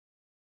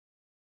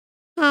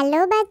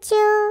Hello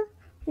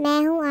बच्चों,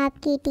 मैं हूँ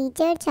आपकी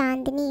teacher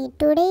Chandni.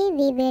 Today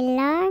we will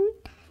learn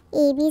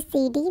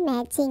ABCD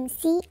matching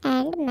C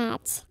and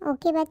match.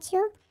 Okay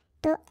बच्चों,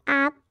 तो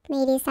आप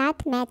मेरे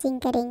साथ मैचिंग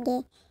करेंगे।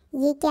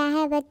 ये क्या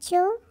है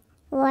बच्चों?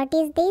 What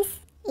is this?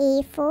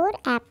 A for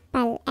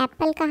Apple.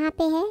 Apple कहाँ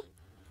पे है?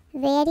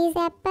 Where is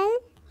Apple?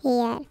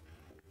 हेयर।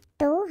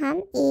 तो हम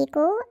A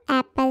को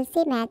एप्पल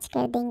से मैच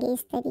कर देंगे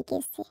इस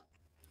तरीके से।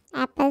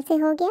 एप्पल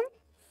से हो गया।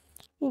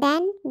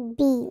 देन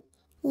B,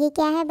 ये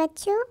क्या है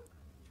बच्चों?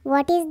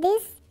 What is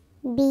this?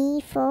 B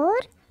for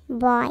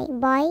boy.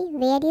 Boy,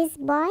 where is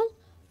boy?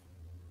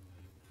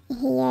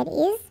 Here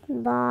is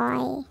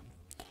boy.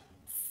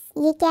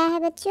 ये क्या है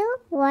बच्चों?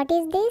 What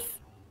is this?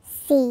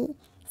 C.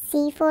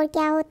 C for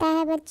क्या होता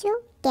है बच्चों?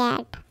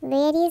 Cat.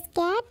 Where is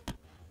cat?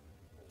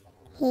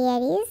 Here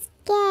is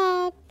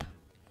cat.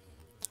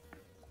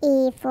 A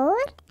for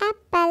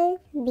apple.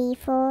 B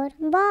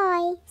for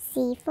boy.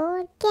 C for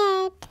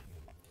cat.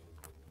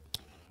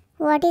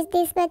 What is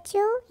this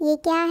बच्चों? ये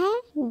क्या है?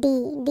 D.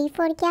 D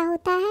for क्या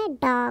होता है?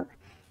 Dog.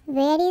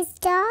 Where is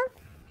dog?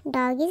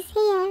 Dog is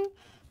here.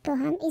 तो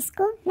हम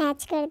इसको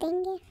मैच कर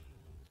देंगे।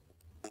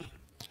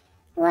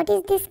 What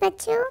is this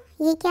बच्चों?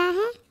 ये क्या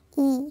है?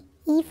 E.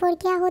 E for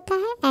क्या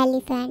होता है?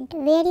 Elephant.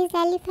 Where is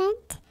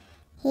elephant?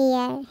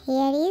 Here.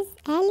 Here is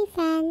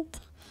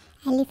elephant.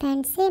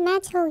 Elephant से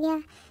मैच हो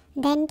गया।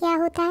 Then क्या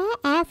होता है?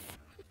 F.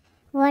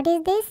 What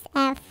is this?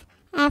 F.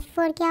 F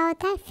for क्या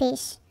होता है?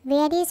 Fish.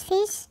 Where is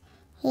fish?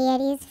 Here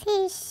is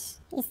fish.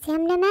 इससे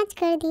हमने मैच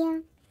कर दिया।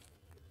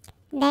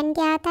 देन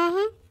क्या आता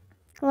है?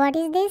 What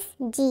is this?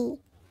 G.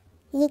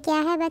 ये क्या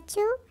है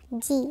बच्चों?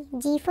 G.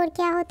 G for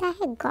क्या होता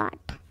है?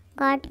 Goat.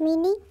 Goat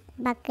meaning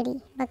बकरी।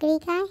 बकरी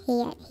का है?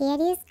 Here.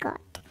 Here is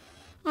goat.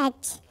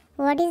 H.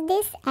 What is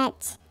this?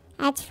 H.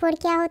 H for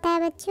क्या होता है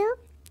बच्चों?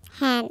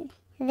 Hen.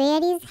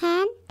 Where is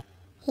hen?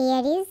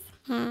 Here is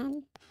hen.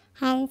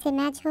 Hen से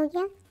मैच हो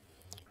गया।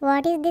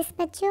 What is this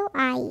बच्चों?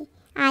 I.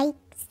 I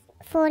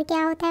फोर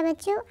क्या होता है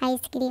बच्चों?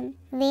 Ice cream.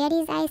 Where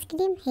is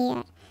ice cream?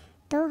 Hair.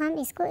 तो हम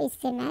इसको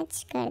इससे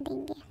मैच कर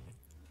देंगे।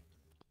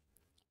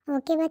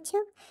 ओके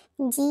बच्चों,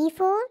 G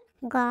for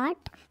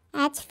got,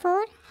 H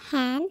for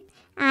hen,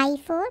 I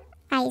for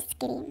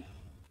ice cream.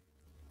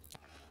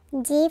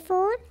 J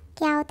for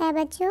क्या होता है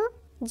बच्चों?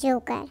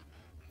 Joker.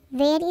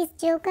 Where is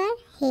joker?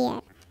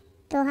 Hair.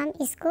 तो हम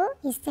इसको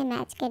इससे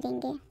मैच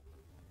करेंगे।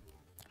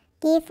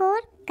 K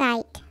for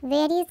kite.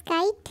 Where is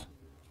kite?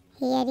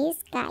 Here is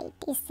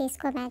kite. इससे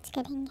इसको मैच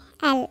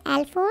करेंगे। L.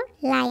 L for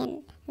lion.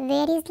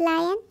 Where is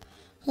lion?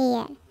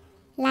 Here.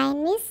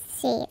 Lion is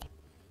शेर।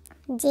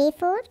 J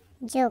for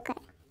joker.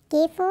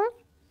 K for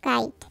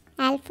kite.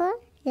 L for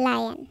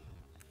lion.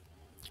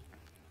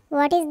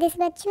 What is this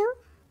बच्चों?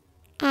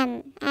 M.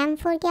 M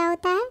for क्या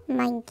होता है?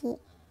 monkey.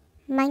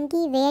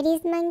 Monkey. Where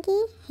is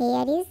monkey?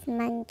 Here is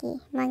monkey.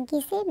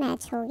 Monkey से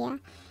match हो गया।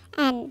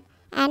 N.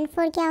 N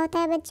for क्या होता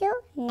है बच्चों?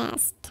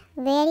 nest.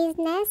 Where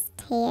is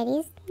nest? Here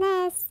is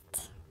nest.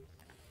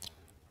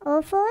 O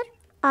for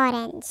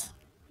orange.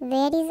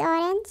 Where is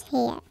orange?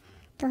 Here.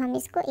 तो हम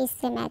इसको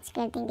इससे मैच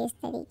कर देंगे इस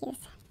तरीके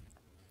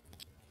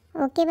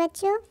से। ओके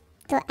बच्चों,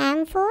 तो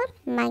M for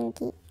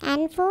monkey,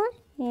 N for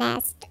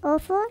nest, O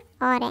for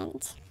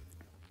orange।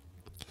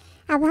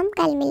 अब हम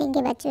कल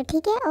मिलेंगे बच्चों,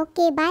 ठीक है?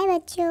 ओके बाय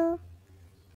बच्चों।